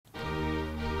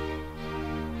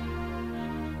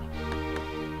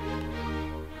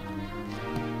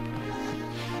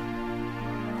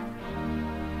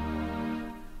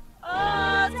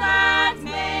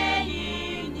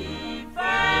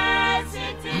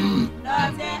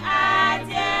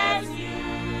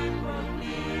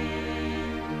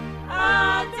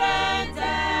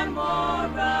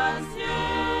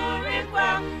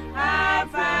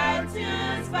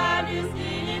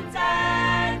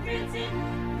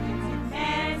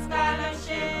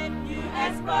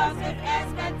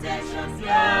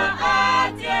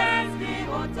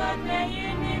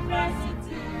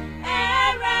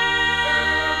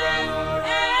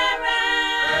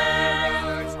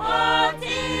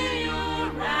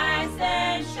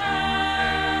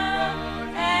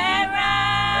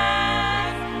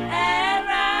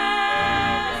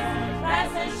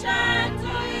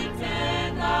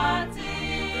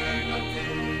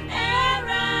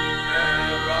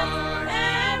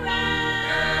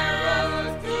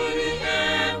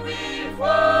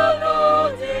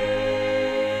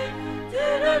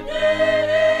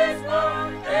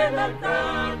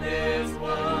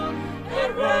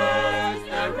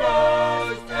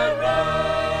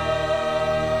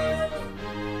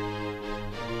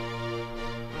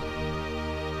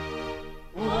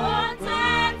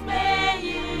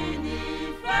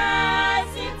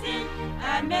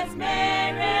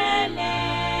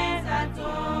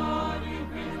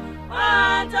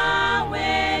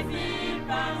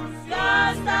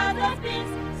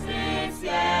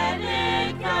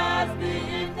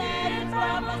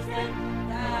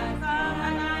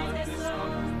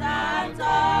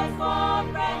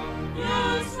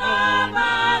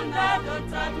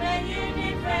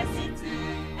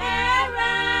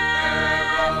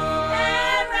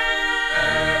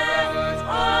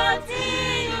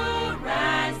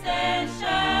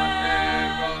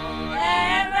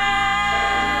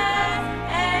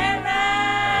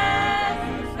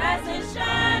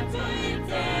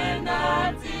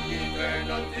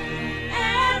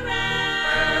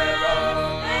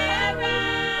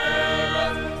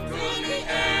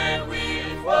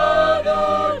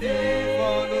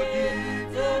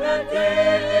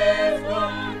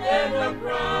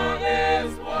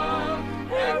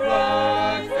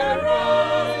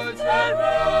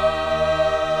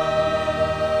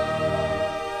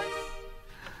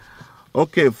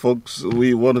Okay, folks,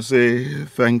 we want to say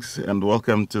thanks and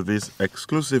welcome to this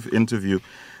exclusive interview.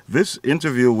 This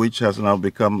interview, which has now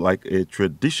become like a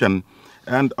tradition,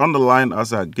 and on the line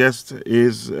as our guest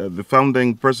is the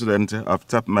founding president of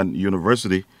Tubman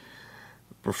University,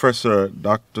 Professor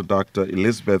Dr.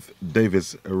 Elizabeth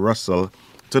Davis Russell.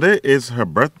 Today is her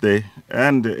birthday,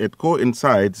 and it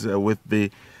coincides with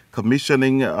the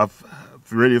commissioning of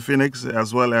Radio Phoenix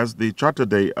as well as the Charter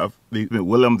Day of the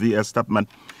William V. S. Tubman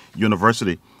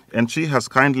University. And she has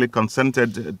kindly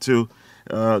consented to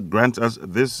grant us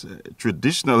this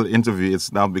traditional interview.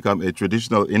 It's now become a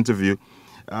traditional interview.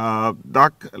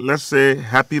 Doc, let's say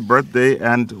happy birthday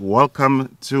and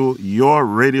welcome to your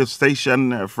radio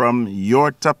station from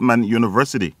your Tubman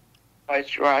University.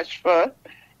 Rocheford.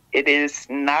 It is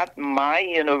not my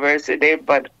university,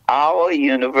 but our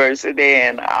university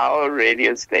and our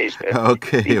radio station.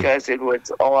 Okay. Because it was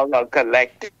all a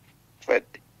collective effort.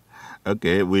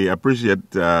 Okay, we appreciate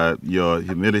your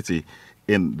humility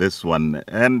in this one.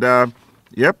 And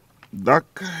yep,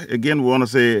 Doc, again, we want to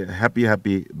say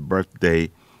happy birthday.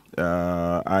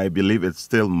 I believe it's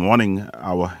still morning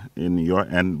hour in your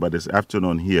end, but it's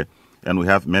afternoon here. And we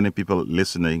have many people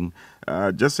listening.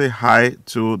 Just say hi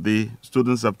to the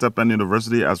students of Tubman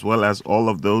University as well as all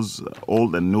of those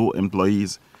old and new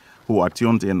employees who are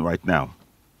tuned in right now.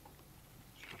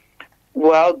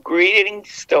 Well,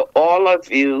 greetings to all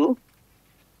of you.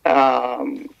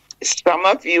 Some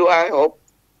of you, I hope,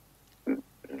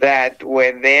 that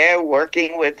were there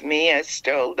working with me are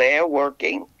still there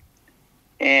working.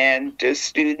 And the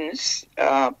students,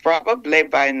 probably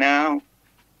by now,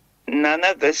 none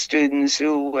of the students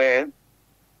who were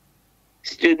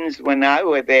students when I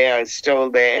were there are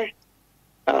still there.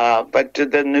 But to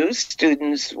the new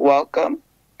students, welcome.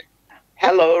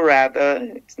 Hello, rather.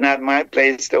 It's not my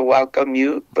place to welcome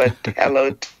you, but hello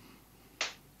to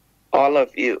all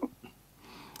of you.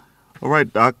 All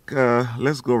right, Doc,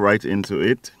 let's go right into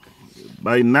it.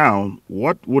 By now,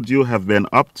 what would you have been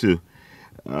up to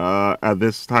at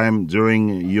this time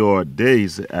during your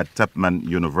days at Tubman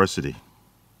University?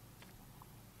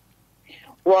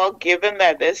 Well, given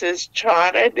that this is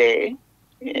Charter Day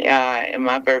and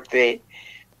my birthday,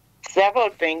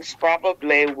 several things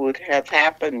probably would have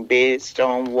happened based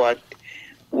on what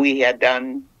we had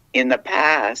done in the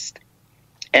past.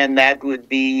 And that would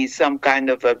be some kind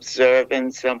of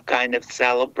observance, some kind of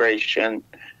celebration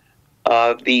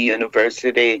of the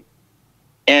university.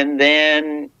 And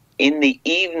then in the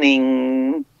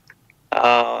evening,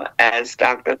 as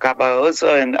Dr.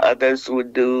 Caballoso and others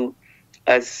would do,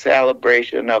 a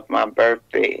celebration of my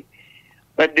birthday.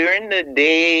 But during the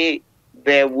day,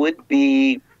 there would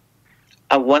be,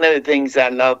 one of the things I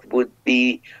love would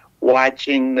be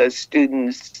watching the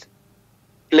students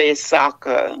play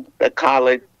soccer, the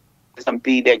college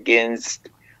compete against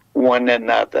one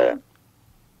another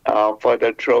for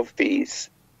the trophies.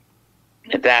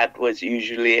 That was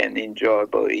usually an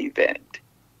enjoyable event.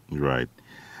 Right.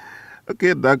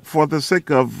 Okay, Doc, for the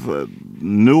sake of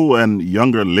new and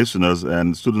younger listeners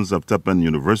and students of Tubman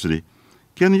University,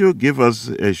 can you give us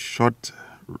a short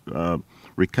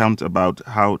recount about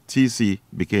how TC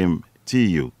became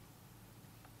TU?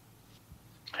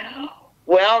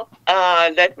 Well,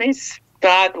 let me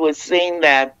start with saying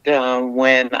that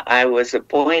when I was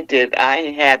appointed, I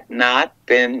had not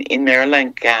been in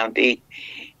Maryland County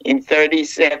in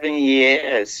 37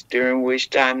 years, during which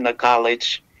time the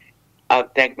College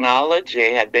of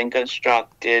Technology had been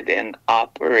constructed and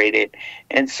operated.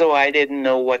 And so I didn't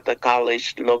know what the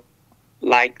college looked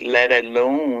like, let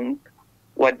alone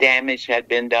what damage had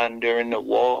been done during the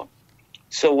war.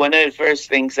 So one of the first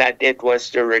things I did was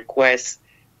to request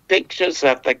pictures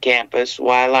of the campus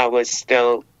while I was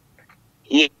still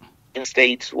here in the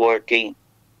States working.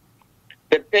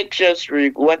 What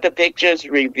the pictures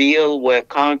revealed were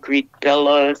concrete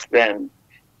pillars and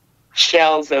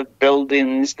shells of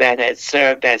buildings that had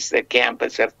served as the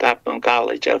campus of Tubman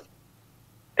College of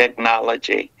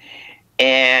Technology,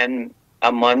 and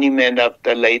a monument of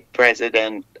the late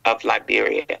president of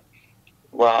Liberia,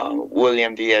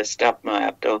 William V. S. Tubman,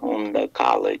 after whom the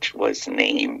college was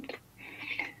named.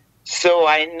 So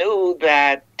I knew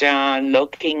that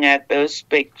looking at those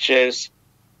pictures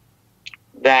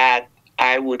that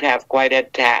I would have quite a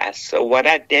task. So what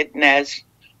I did next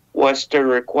was to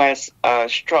request a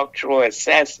structural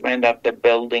assessment of the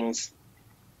buildings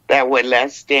that were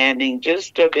left standing,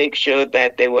 just to make sure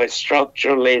that they were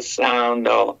structurally sound,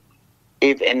 or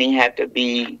if any had to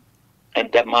be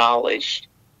demolished.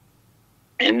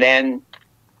 And then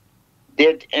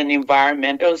did an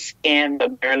environmental scan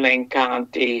of Maryland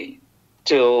County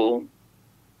to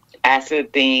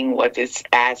ascertain what its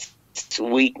assets,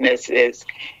 weaknesses,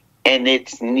 and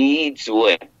its needs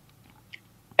were.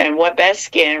 And what that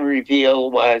scan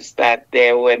revealed was that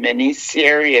there were many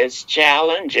serious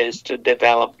challenges to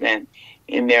development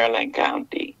in Maryland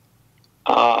County.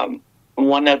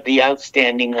 One of the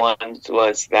outstanding ones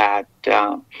was that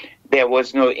there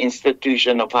was no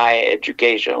institution of higher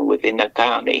education within the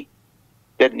county,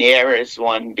 the nearest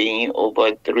one being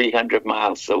over 300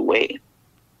 miles away.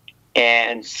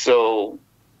 And so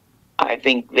I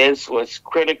think this was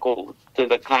critical to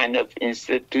the kind of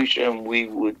institution we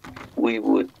would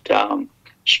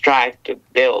strive to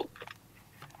build.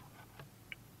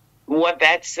 What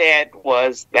that said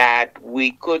was that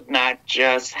we could not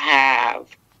just have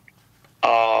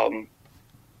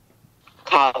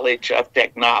college of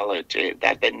technology,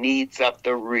 that the needs of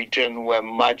the region were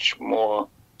much more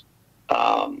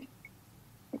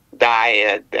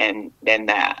dire than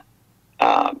that.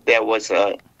 There was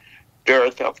a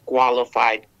dearth of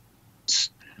qualified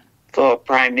for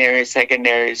primary,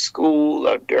 secondary school,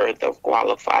 a dearth of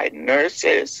qualified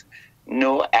nurses,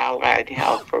 no allied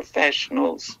health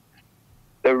professionals.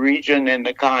 The region and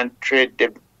the country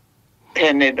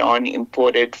depended on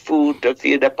imported food to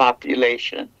feed the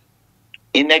population,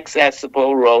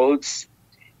 inaccessible roads,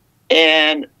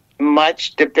 and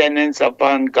much dependence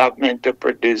upon government to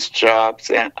produce jobs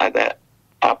and other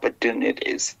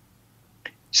opportunities.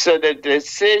 So the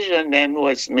decision then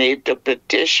was made to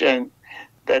petition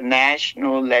the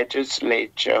national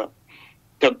legislature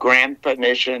to grant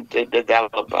permission to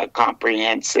develop a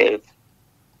comprehensive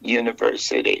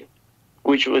university,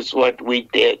 which was what we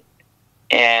did.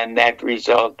 And that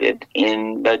resulted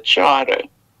in the charter,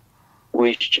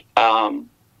 which I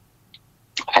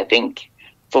think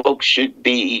folks should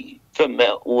be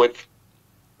familiar with,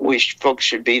 which folks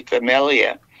should be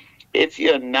familiar. If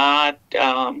you're not,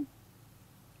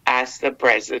 ask the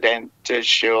president to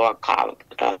show a copy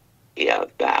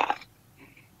of that.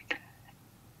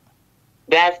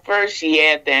 That first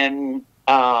year, then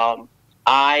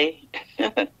I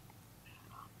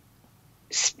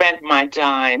spent my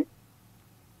time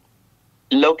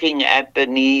looking at the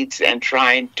needs and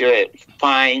trying to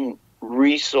find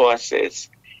resources,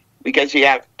 because you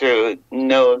have to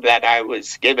know that I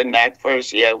was given that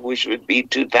first year, which would be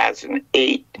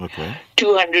 2008, okay,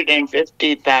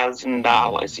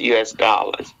 $250,000 US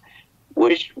dollars,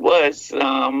 which was,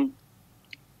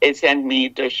 it sent me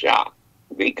to shock,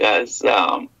 because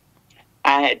I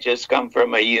had just come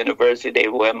from a university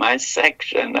where my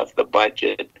section of the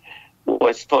budget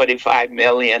was $45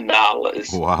 million.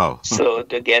 Wow. So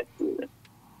to get,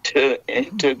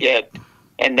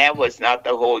 and that was not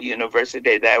the whole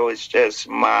university, that was just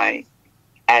my,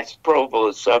 as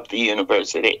provost of the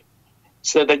university.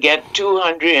 So to get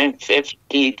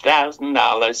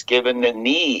 $250,000 given the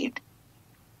need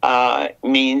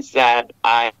means that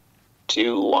I have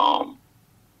to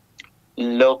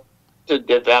look to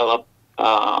develop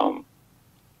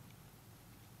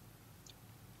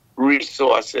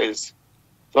resources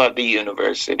for the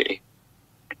university.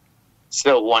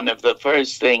 So one of the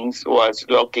first things was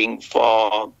looking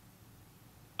for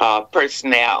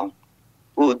personnel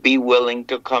who would be willing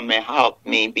to come and help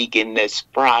me begin this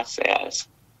process.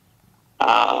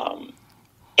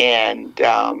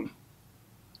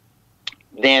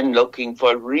 Then looking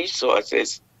for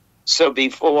resources. So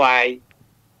before I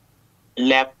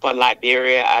left for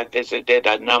Liberia, I visited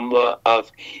a number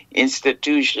of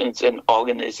institutions and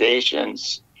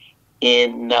organizations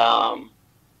in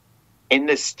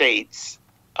the States,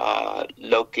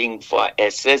 looking for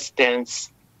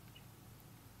assistance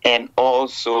and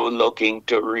also looking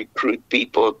to recruit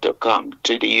people to come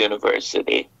to the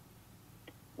university.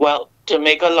 Well, to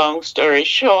make a long story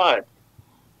short,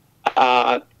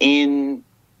 in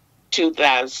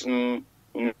 2000,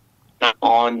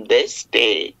 on this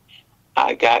day,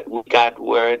 we got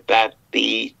word that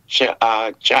the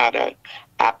charter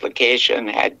application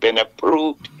had been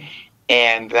approved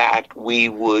and that we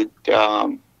would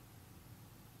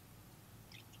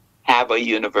have a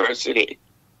university.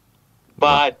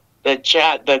 But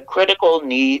the critical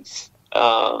needs,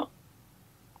 how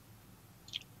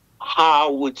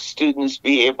would students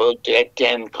be able to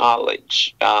attend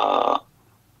college?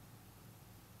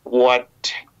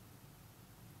 What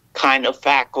kind of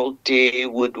faculty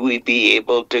would we be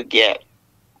able to get?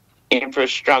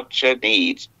 Infrastructure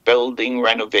needs, building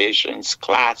renovations,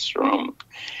 classroom,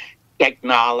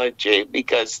 technology,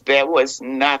 because there was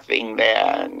nothing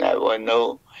there, and there were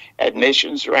no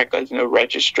admissions records, no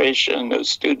registration, no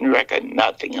student record,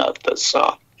 nothing of the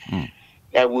sort.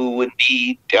 That we would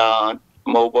need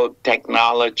mobile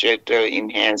technology to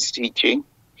enhance teaching,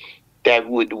 that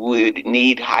would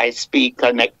need high-speed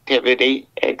connectivity,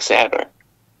 etc.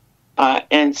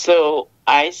 And so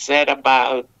I set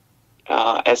about,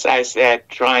 as I said,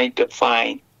 trying to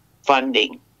find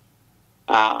funding.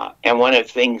 And one of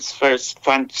the things, first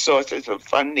sources of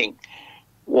funding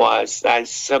was I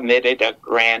submitted a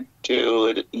grant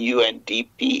to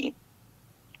UNDP,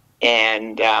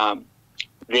 and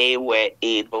they were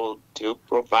able to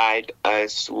provide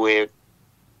us with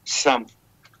some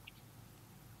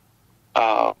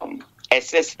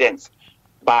assistance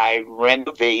by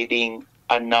renovating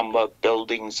a number of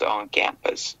buildings on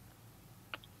campus.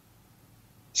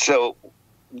 So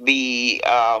the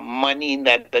money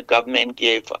that the government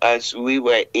gave us, we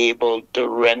were able to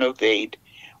renovate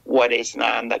what is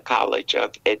now the College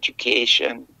of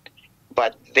Education,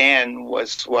 but then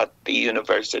was what the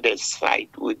university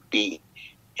site would be.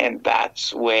 And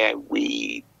that's where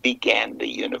we began the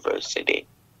university.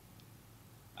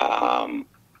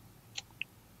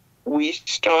 We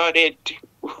started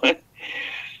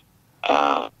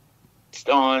uh,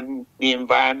 on the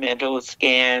environmental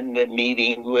scan, the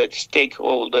meeting with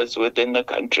stakeholders within the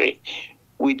country.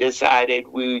 We decided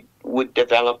we would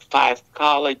develop 5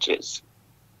 colleges,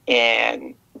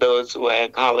 and those were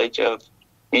College of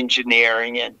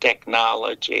Engineering and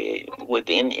Technology,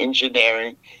 within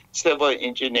engineering, civil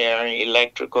engineering,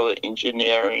 electrical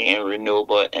engineering, and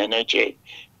renewable energy,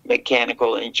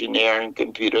 mechanical engineering,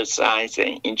 computer science,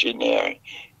 and engineering.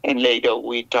 And later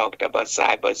we talked about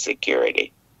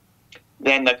cybersecurity.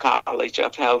 Then the College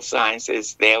of Health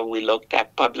Sciences, there we looked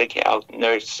at public health,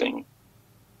 nursing.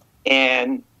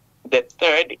 And the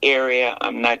third area,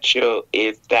 I'm not sure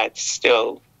if that's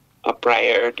still a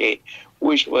priority,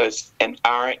 which was an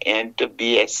RN to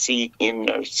BSc in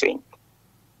nursing.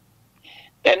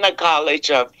 Then the College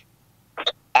of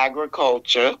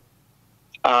Agriculture,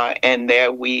 and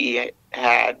there we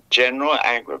had general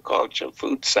agriculture,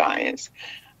 food science,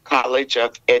 College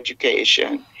of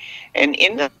Education. And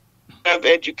in the of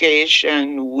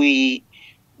education, we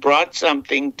brought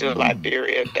something to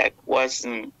Liberia that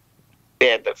wasn't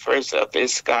there, the first of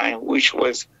its kind, which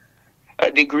was a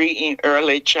degree in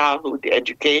early childhood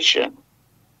education,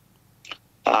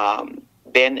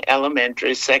 then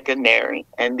elementary, secondary.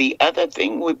 And the other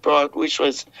thing we brought, which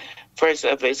was first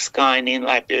of its kind in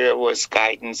Liberia, was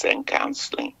guidance and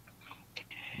counseling.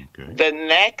 Okay. The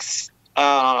next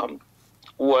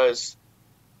was,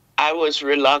 I was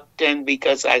reluctant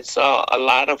because I saw a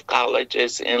lot of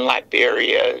colleges in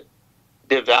Liberia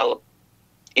develop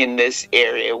in this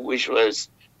area, which was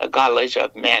a College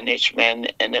of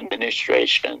Management and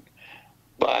Administration.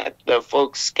 But the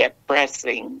folks kept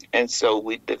pressing, and so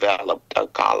we developed a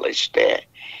college there.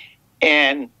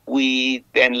 And we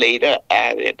then later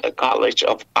added a College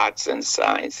of Arts and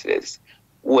Sciences,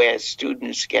 where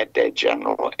students get their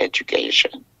general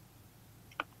education.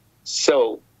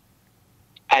 So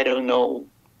I don't know.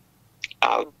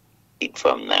 I'll eat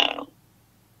from now.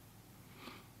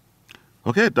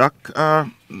 Okay, Doc.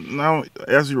 Now,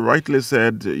 as you rightly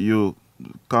said, you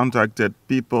contacted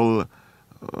people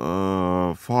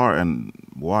far and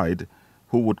wide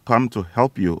who would come to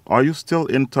help you. Are you still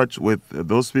in touch with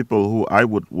those people who I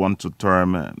would want to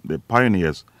term the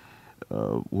pioneers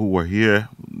who were here?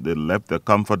 They left their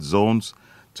comfort zones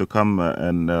to come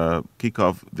and kick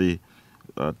off the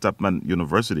Tubman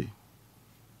University.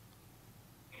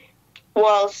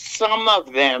 Well, some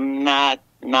of them, not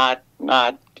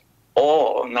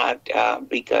all, not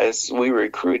because we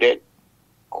recruited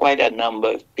quite a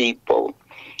number of people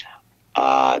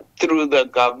through the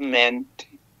government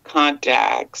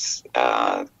contacts.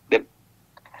 The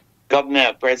government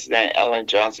of President Ellen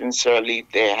Johnson, certainly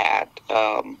they had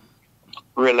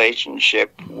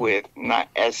relationship with, not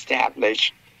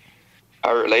established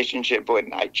a relationship with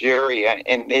Nigeria,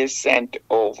 and they sent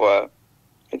over,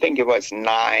 I think it was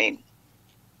 9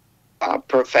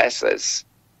 professors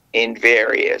in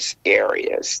various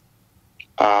areas.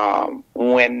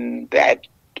 When that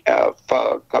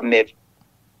for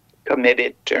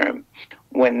committed term,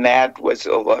 when that was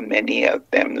over, many of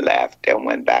them left and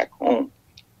went back home.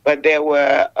 But there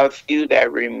were a few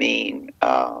that remained.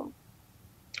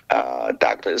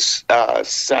 Dr.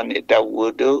 Sonny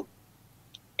Dawudu,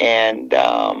 and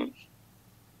I'm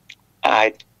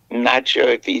not sure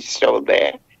if he's still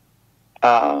there.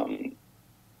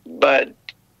 But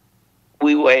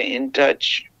we were in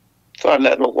touch for a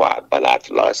little while, but I've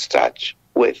lost touch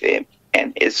with him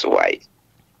and his wife,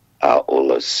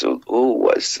 Olasu, who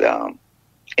was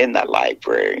in the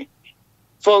library.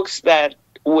 Folks that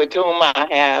with whom I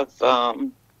have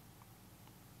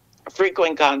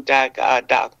frequent contact are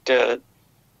Dr.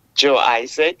 Joe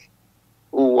Isaac,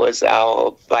 who was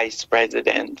our vice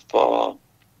president for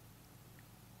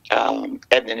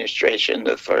administration,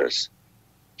 the first.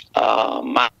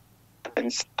 My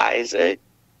Prince Isaac,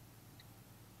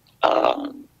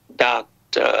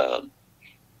 Dr.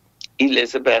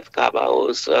 Elizabeth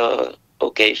Caballos,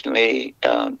 occasionally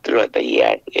throughout the year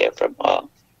I hear from her.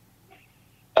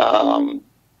 Um,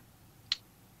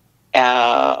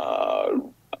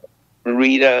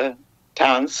 Rita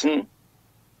Townsend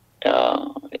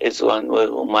is one with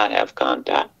whom I have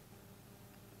contact.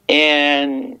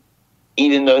 And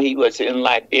even though he was in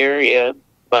Liberia,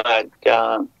 but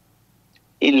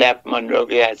he left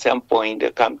Monrovia at some point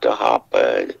to come to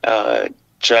Harper.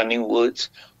 Johnny Woods,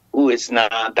 who is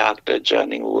now Dr.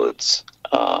 Johnny Woods,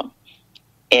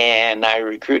 and I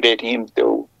recruited him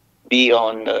to be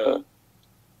on the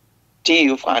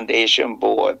TU Foundation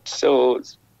board. So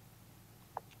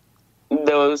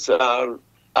those are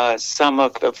some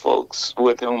of the folks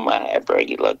with whom I have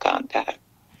regular contact.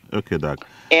 Okay, Doc.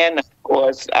 And of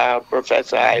course,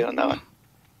 Professor Iona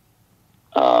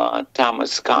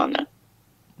Thomas Connor.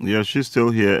 Yeah, she's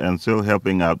still here and still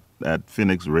helping out at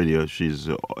Phoenix Radio. She's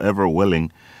ever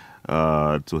willing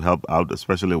to help out,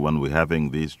 especially when we're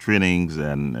having these trainings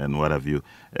and what have you.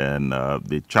 And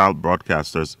the child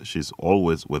broadcasters, she's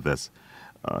always with us,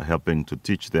 helping to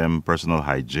teach them personal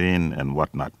hygiene and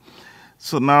whatnot.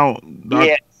 So now, Doc,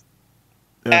 yes,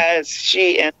 as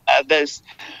she and others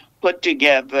put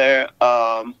together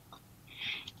a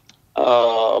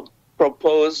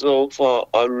proposal for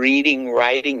a reading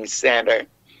writing center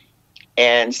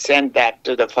and sent that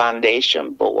to the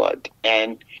foundation board.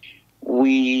 And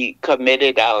we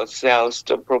committed ourselves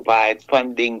to provide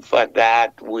funding for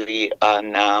that. We are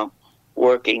now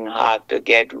working hard to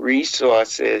get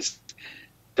resources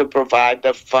to provide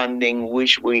the funding,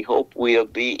 which we hope we'll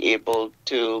be able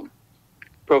to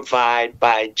provide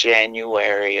by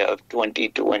January of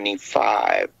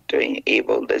 2025 to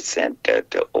enable the center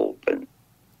to open.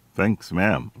 Thanks,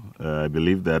 ma'am. I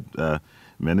believe that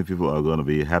many people are going to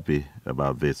be happy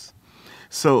about this.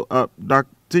 So, Dr.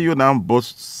 TU now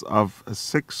boasts of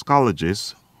 6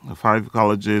 colleges, 5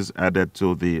 colleges added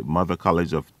to the mother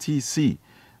college of TC.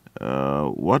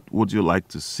 What would you like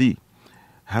to see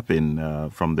happen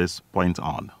from this point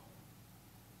on?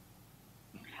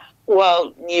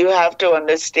 Well, you have to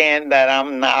understand that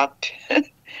I'm not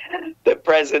the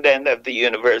president of the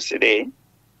university,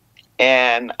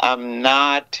 and I'm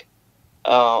not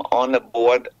on the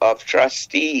board of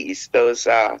trustees. Those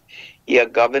are your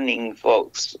governing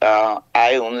folks.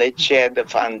 I only chair the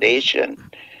foundation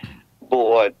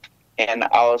board, and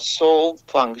our sole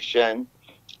function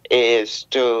is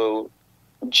to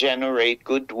generate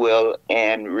goodwill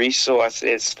and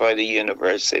resources for the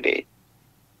university.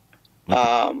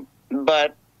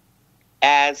 But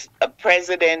as a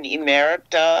president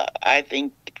emerita, I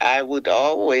think I would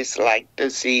always like to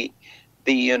see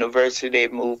the university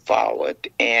move forward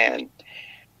and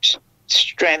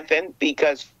strengthen,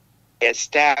 because we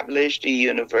established the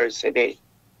university.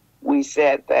 We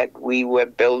said that we were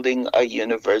building a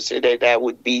university that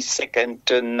would be second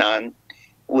to none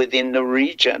within the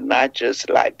region, not just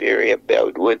Liberia,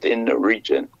 but within the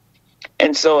region.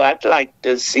 And so I'd like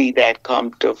to see that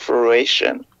come to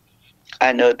fruition.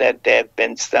 I know that there have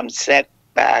been some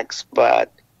setbacks,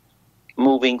 but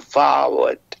moving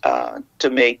forward to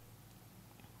make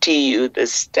TU the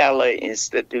stellar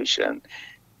institution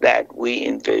that we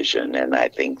envision, and I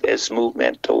think there's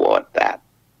movement toward that.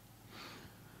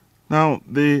 Now,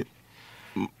 the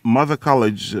Mother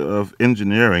College of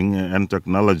Engineering and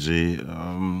Technology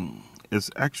is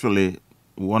actually,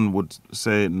 one would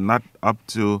say, not up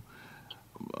to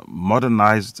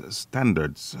modernized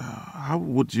standards. How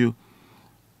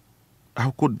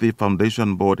could the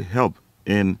foundation board help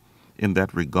in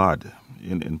that regard,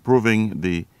 in improving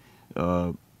the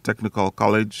technical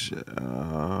college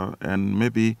and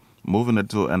maybe moving it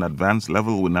to an advanced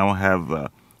level? We now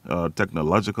have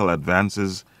technological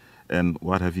advances and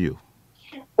what have you.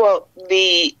 Well,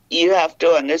 you have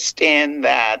to understand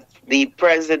that the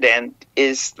president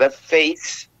is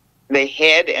the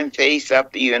head and face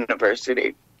of the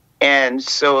university. And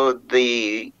so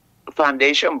the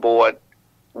foundation board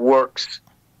works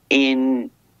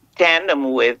in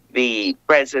tandem with the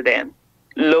president,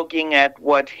 looking at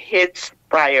what his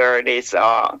priorities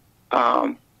are.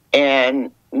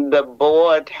 And the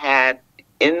board had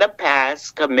in the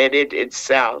past committed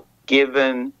itself,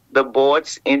 given the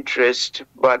board's interest,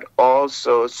 but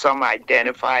also some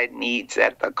identified needs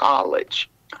at the college.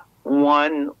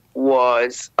 One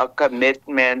was a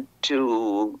commitment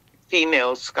to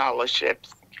female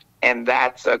scholarships, and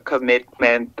that's a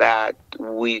commitment that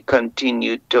we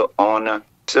continue to honor.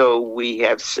 So we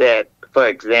have said, for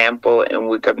example, and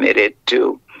we committed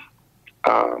to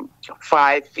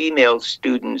 5 female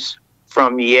students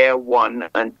from year one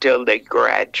until they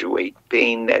graduate,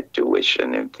 paying their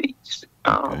tuition and fees.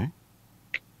 Okay.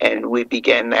 And we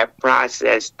began that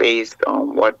process based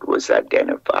on what was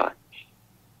identified.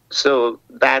 So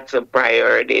that's a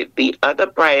priority. The other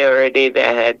priority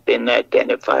that had been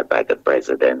identified by the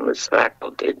president was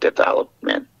faculty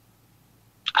development.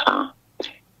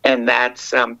 And that's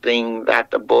something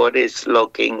that the board is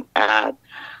looking at.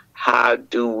 How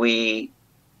do we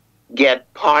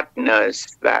get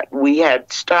partners? That we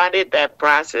had started that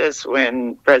process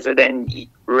when President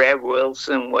Rev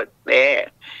Wilson was there,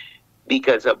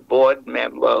 because a board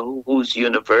member whose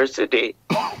university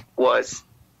was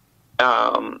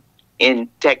in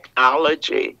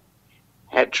technology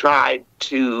had tried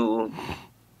to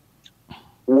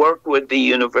work with the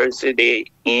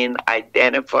university in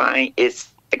identifying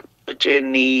its technology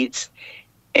needs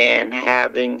and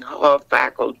having her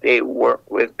faculty work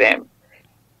with them.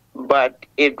 But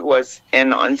it was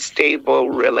an unstable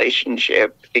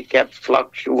relationship. It kept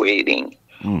fluctuating.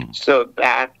 So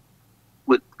that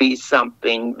would be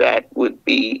something that would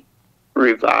be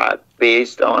revived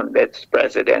based on this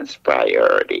president's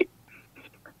priority.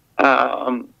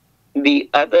 The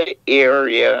other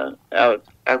area,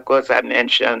 of course, I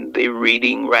mentioned the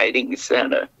Reading Writing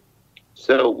Center.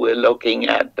 So we're looking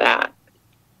at that.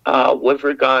 With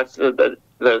regards to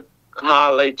the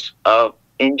College of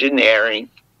Engineering,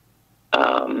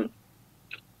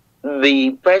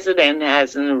 the president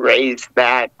hasn't raised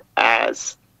that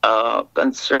as a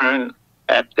concern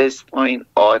at this point,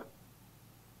 or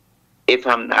if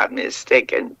I'm not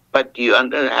mistaken. But you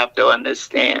have to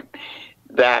understand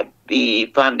that the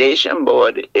foundation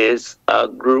board is a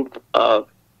group of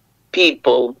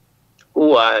people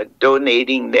who are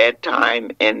donating their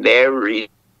time and their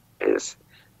resources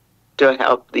to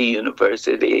help the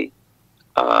university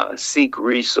seek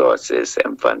resources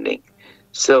and funding.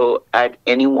 So at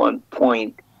any one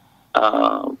point,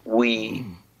 we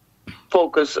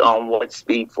focus on what's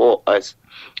before us.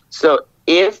 So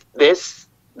if this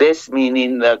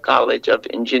meaning the College of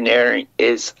Engineering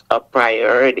is a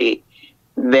priority,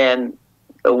 then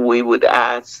we would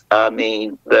ask,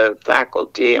 the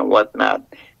faculty and whatnot,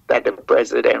 that the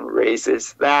president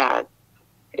raises that,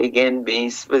 again, being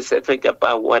specific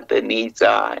about what the needs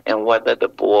are and whether the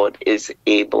board is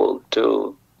able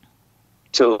to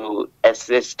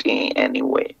assist in any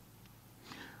way.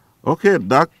 Okay,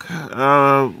 Doc,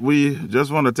 we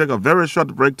just want to take a very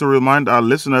short break to remind our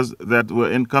listeners that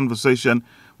we're in conversation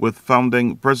with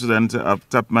founding president of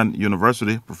Tubman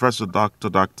University, Professor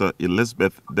Dr.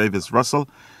 Elizabeth Davis Russel.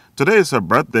 Today is her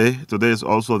birthday. Today is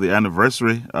also the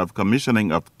anniversary of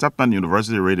commissioning of Tubman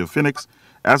University Radio Phoenix,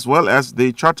 as well as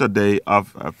the Charter Day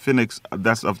of Phoenix,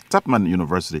 that's of Tubman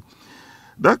University.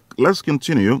 Doc, let's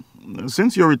continue.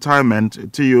 Since your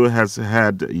retirement, TU has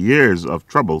had years of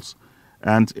troubles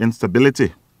and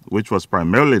instability, which was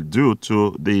primarily due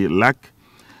to the lack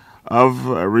of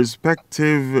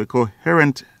respective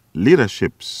coherent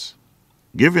leaderships.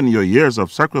 Given your years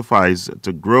of sacrifice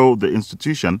to grow the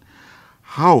institution,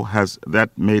 how has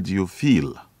that made you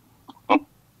feel?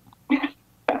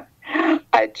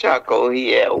 I chuckle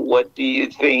here. What do you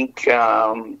think,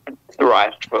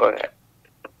 Rocheford?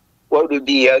 What would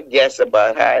be your guess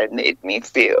about how it made me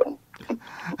feel?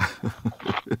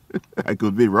 I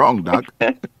could be wrong, Doc.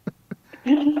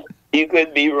 You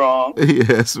could be wrong.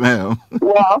 Yes, ma'am.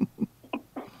 Well,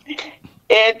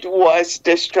 it was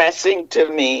distressing to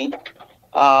me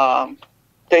to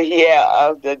hear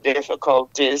of the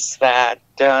difficulties that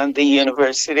the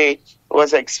university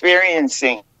was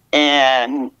experiencing,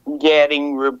 and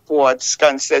getting reports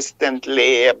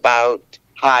consistently about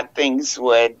how things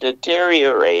were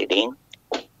deteriorating,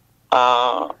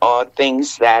 or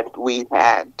things that we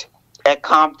had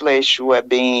accomplished were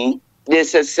being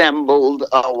disassembled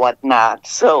or whatnot.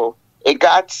 So it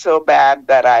got so bad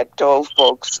that I told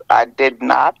folks I did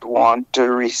not want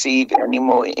to receive any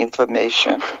more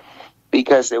information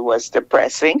because it was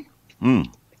depressing. And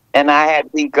I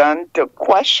had begun to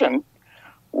question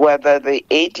whether the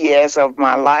 8 years of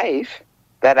my life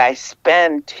that I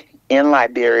spent in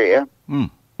Liberia,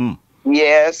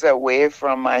 years away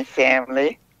from my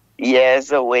family,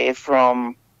 years away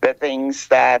from the things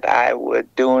that I was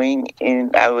doing in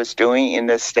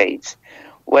the States,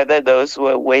 whether those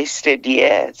were wasted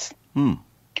years. And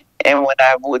when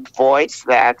I would voice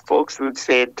that, folks would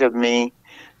say to me,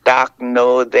 Doc,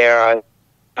 no, there are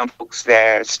some folks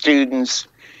there, students,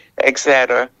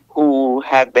 etc., who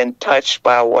have been touched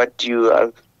by what you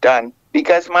have done.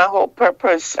 Because my whole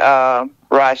purpose,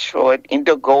 Rocheford,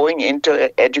 into going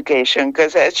into education,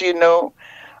 because as you know,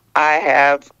 I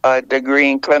have a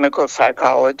degree in clinical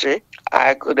psychology.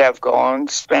 I could have gone,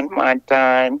 spent my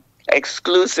time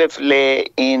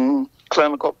exclusively in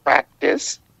clinical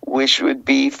practice, which would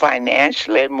be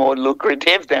financially more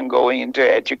lucrative than going into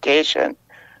education.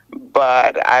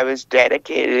 But I was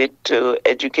dedicated to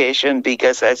education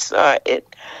because I saw it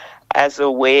as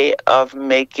a way of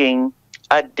making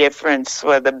a difference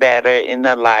for the better in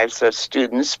the lives of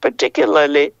students,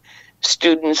 particularly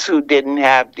students who didn't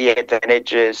have the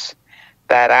advantages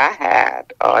that I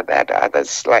had or that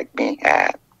others like me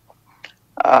had.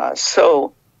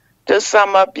 So, to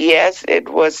sum up, yes, it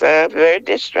was very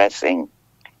distressing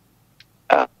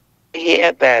to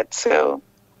hear that. So,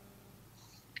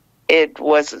 it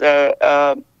was,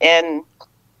 and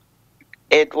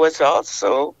it was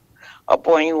also a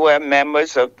point where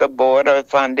members of the board or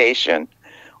foundation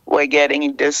were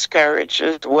getting discouraged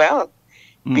as well.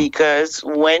 Because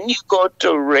when you go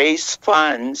to raise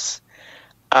funds,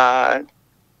 uh,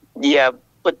 yeah,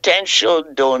 potential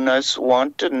donors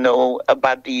want to know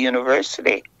about the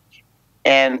university.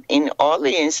 And in all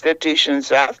the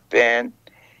institutions I've been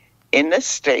in the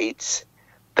States,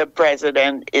 the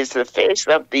president is the face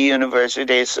of the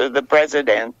university. So the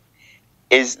president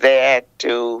is there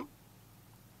to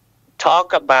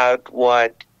talk about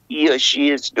what he or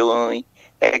she is doing,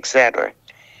 etc.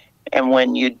 And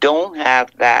when you don't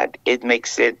have that, it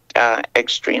makes it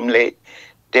extremely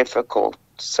difficult.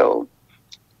 So,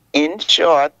 in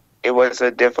short, it was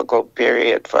a difficult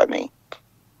period for me.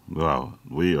 Wow,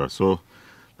 we are so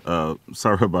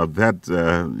sorry about that.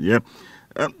 Yeah.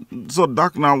 Uh, so,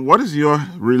 Doc, now, what is your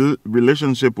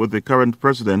relationship with the current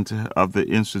president of the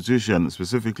institution,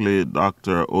 specifically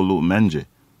Dr. Olu Menje?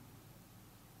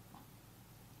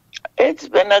 It's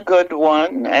been a good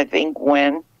one. I think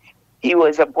when he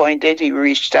was appointed, he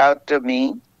reached out to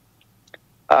me.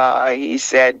 He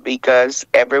said because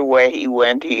everywhere he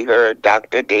went, he heard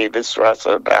Dr. Davis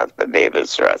Russell, Dr.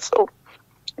 Davis Russell.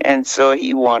 And so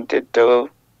he wanted to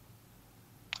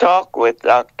talk with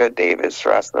Dr. Davis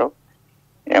Russell.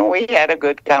 And we had a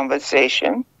good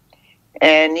conversation.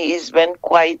 And he's been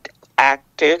quite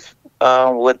active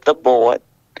with the board,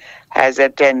 has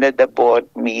attended the board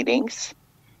meetings,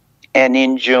 and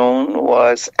in June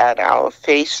was at our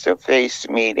face-to-face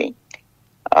meeting,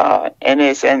 and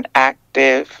is an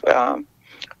active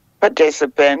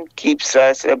participant, keeps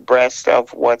us abreast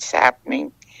of what's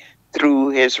happening through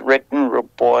his written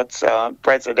reports,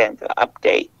 President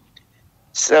Update.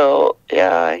 So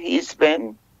he's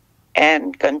been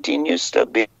and continues to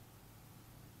be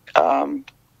um,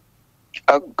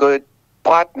 a good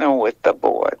partner with the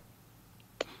board.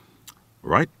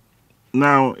 Right.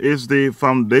 Now, is the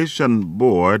foundation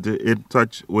board in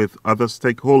touch with other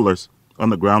stakeholders on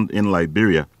the ground in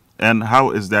Liberia? And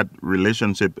how is that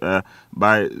relationship?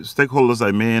 By stakeholders,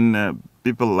 I mean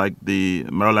people like the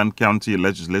Maryland County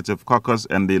Legislative Caucus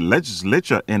and the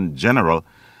legislature in general,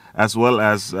 as well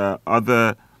as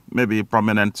other maybe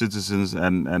prominent citizens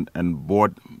and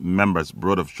board members,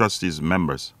 board of trustees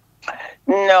members.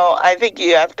 No, I think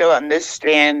you have to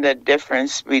understand the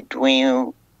difference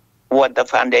between what the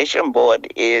foundation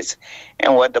board is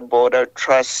and what the board of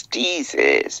trustees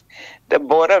is. The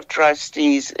board of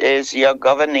trustees is your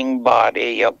governing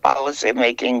body, your policy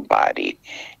making body.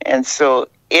 And so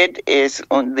it is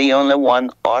the only one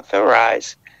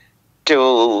authorized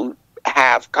to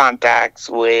have contacts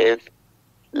with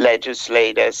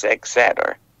legislators,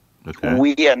 etc. Okay.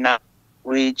 We are not.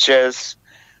 We just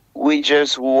we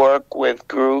just work with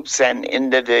groups and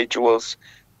individuals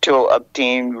to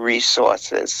obtain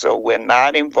resources. So we're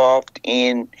not involved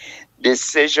in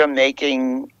decision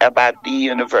making about the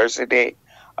university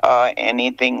or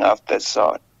anything of the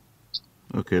sort.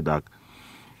 Okay, Doc.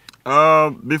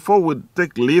 Before we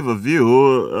take leave of you,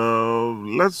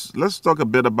 let's talk a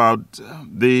bit about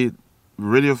the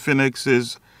Radio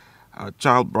Phoenix's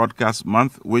Child Broadcast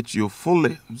Month, which you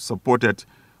fully supported.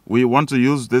 We want to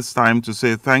use this time to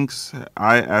say thanks.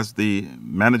 I, as the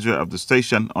manager of the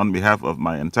station, on behalf of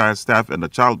my entire staff and the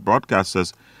child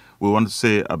broadcasters, we want to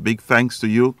say a big thanks to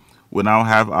you. We now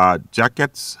have our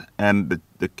jackets, and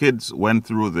the kids went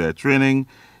through their training,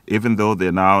 even though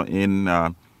they're now in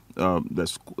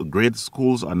grade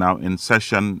schools are now in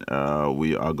session.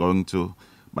 We are going to,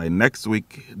 by next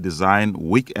week, design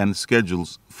weekend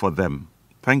schedules for them.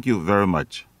 Thank you very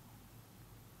much.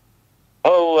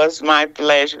 Oh, it was my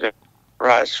pleasure,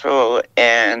 Rocheford,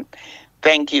 and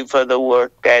thank you for the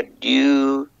work that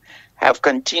you have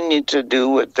continued to do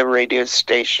with the radio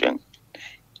station.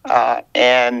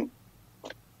 And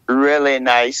really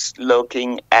nice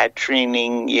looking at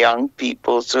training young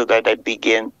people so that they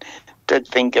begin to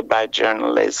think about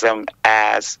journalism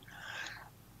as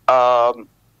um,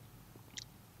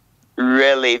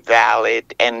 really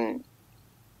valid and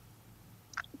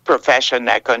profession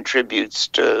that contributes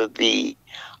to the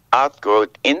outgrowth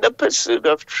in the pursuit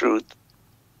of truth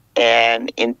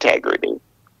and integrity.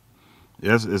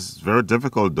 Yes, it's very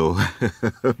difficult though.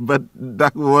 But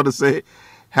Doc, we want to say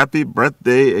happy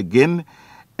birthday again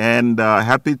and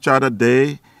happy Charter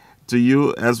Day to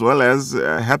you, as well as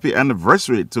happy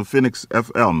anniversary to Phoenix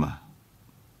FM.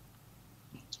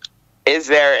 Is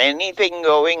there anything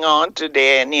going on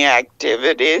today? Any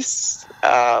activities?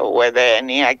 Were there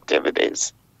any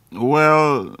activities?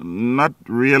 Well, not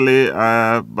really,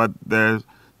 but there's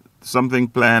something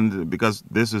planned because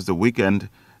this is the weekend,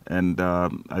 and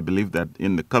I believe that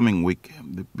in the coming week,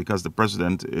 because the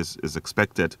president is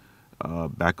expected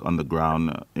back on the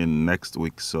ground in next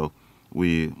week, so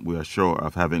we are sure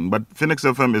of having. But Phoenix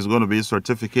FM is going to be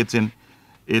certificating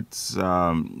its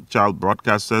child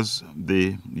broadcasters.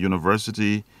 The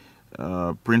university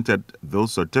printed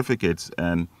those certificates,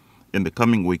 and in the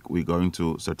coming week, we're going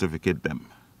to certificate them.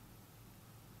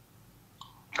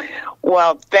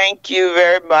 Well, thank you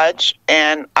very much.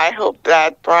 And I hope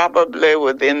that probably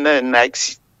within the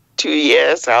next 2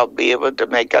 years, I'll be able to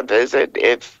make a visit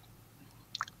if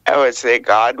I would say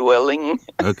God willing.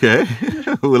 Okay,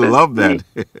 we'll love that.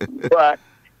 But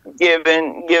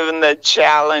given the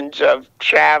challenge of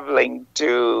traveling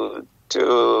to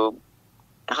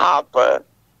Harper,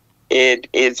 it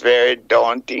is very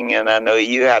daunting, and I know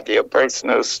you have your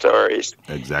personal stories.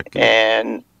 Exactly.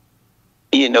 And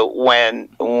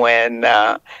when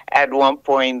at one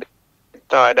point I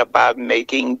thought about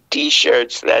making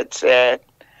T-shirts that said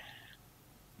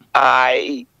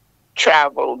I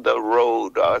traveled the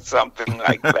road or something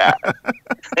like that.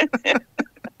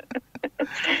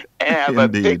 And have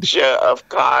Indeed. a picture of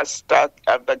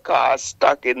the car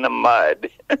stuck in the mud.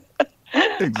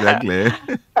 Exactly.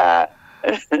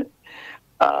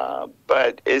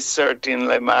 But it's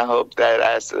certainly my hope that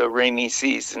as the rainy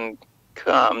season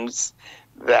comes,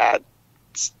 that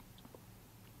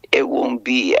it won't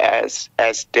be as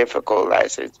difficult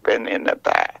as it's been in the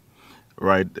past.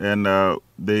 Right, and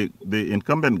the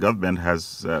incumbent government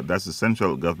has that's the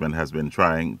central government has been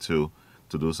trying to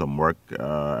do some work.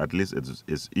 At least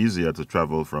it's easier to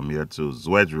travel from here to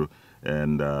Zwedru,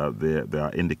 and there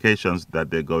are indications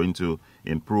that they're going to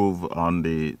improve on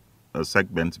the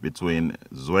segment between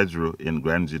Zwedru in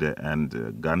Granjide and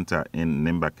Ganta in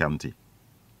Nimba County.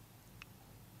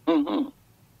 Mm-hmm.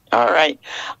 All right.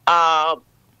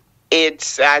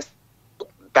 It's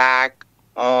back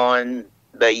on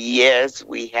the years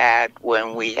we had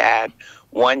when we had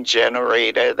one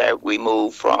generator that we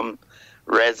moved from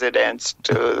residence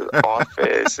to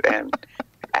office, and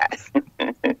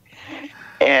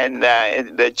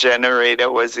the generator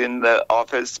was in the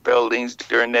office buildings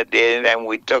during the day, and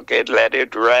we took it, let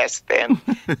it rest, and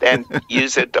then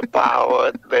use it to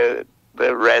power the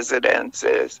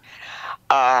residences.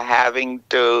 Having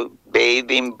to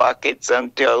bathe in buckets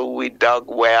until we dug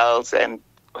wells and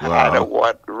had a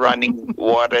running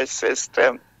water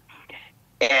system,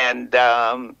 and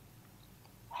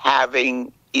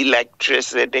having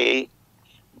electricity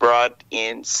brought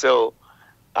in. So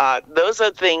those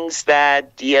are things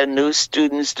that your new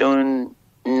students don't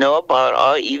know about,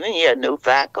 or even your new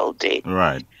faculty.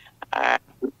 Right. I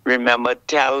remember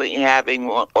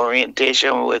having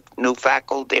orientation with new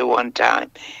faculty one time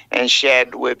and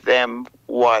shared with them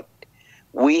what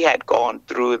we had gone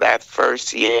through that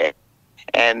first year.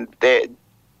 And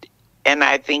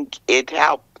I think it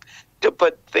helped to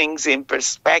put things in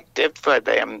perspective for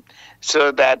them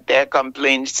so that their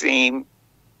complaints seem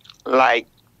like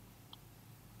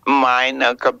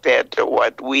minor compared to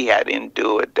what we had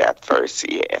endured that first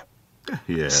year.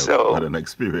 Yeah, so what an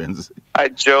experience.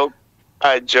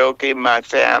 A joke in my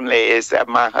family is that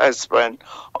my husband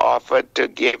offered to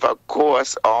give a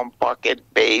course on bucket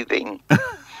bathing.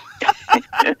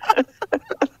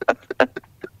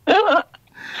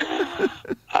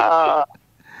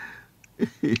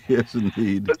 Yes,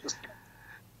 indeed.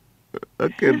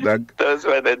 Okay, Doc. Those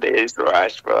were the days,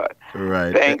 Rocheford.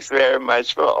 Right. Thanks very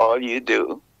much for all you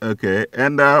do. Okay,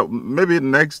 and maybe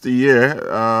next year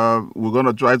we're going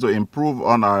to try to improve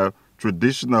on our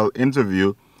traditional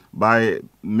interview by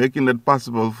making it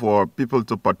possible for people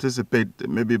to participate,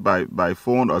 maybe by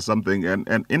phone or something,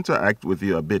 and interact with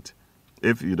you a bit,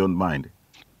 if you don't mind.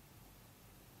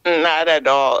 Not at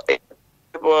all.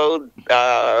 Well,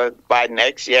 by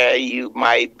next year, you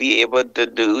might be able to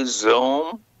do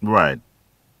Zoom. Right.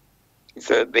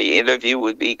 So the interview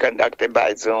would be conducted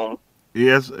by Zoom.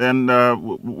 Yes, and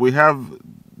we have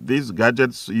these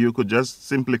gadgets. You could just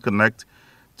simply connect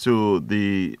to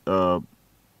the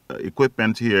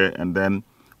equipment here, and then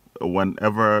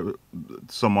whenever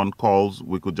someone calls,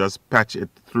 we could just patch it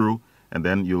through, and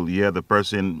then you'll hear the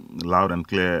person loud and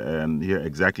clear and hear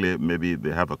exactly, maybe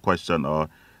they have a question or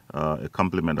a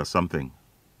compliment or something.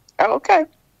 Okay.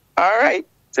 All right.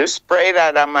 Just spray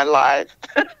that on my live.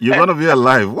 You're going to be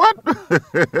alive. What?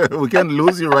 We can't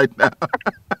lose you right now.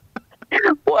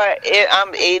 Well,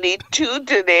 I'm 82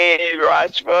 today,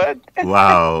 Rocheford.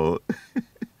 Wow.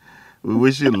 We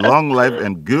wish you long life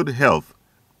and good health.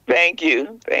 Thank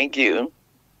you. Thank you.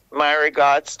 My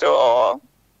regards to all.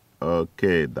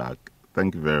 Okay, Doc.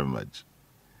 Thank you very much.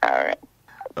 All right.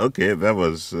 Okay, that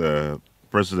was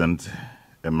President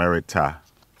Emerita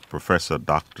Professor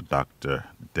Dr.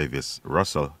 Davis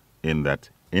Russel in that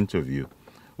interview.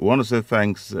 We want to say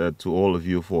thanks to all of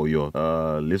you for your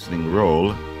listening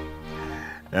role.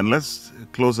 And let's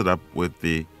close it up with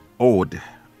the Ode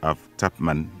of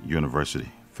Tubman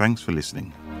University. Thanks for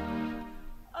listening.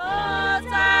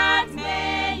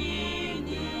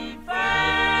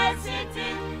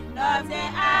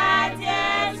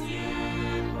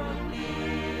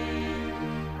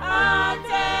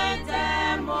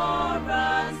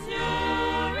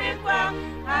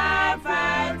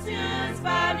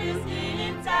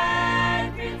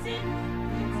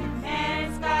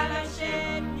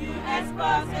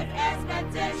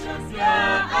 Expectations, your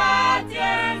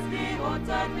ideas be out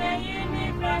of the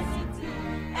university.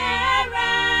 Errors,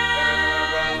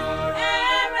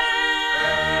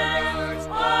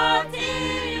 all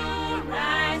till you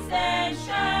rise and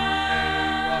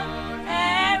shine.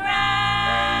 Errors,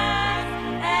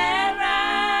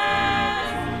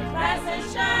 rise and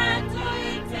shine to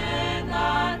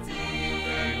eternity.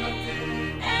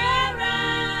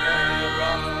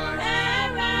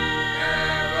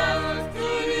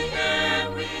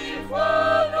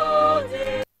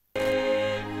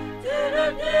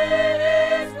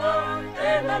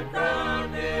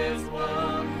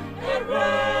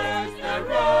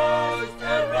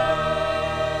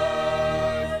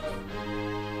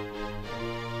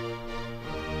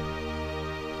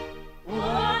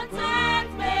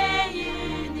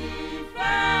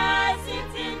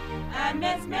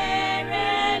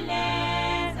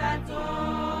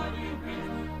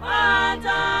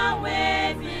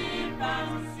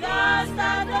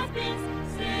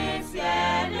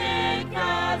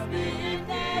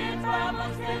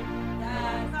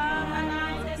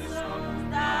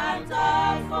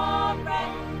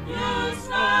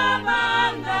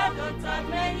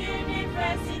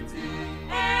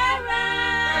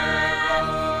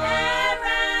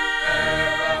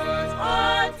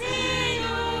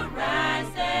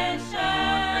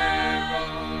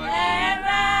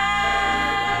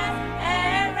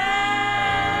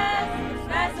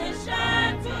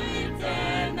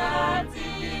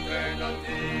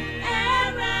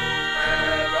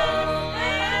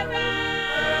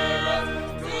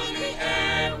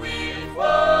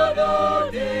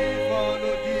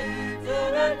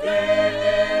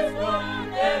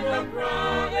 The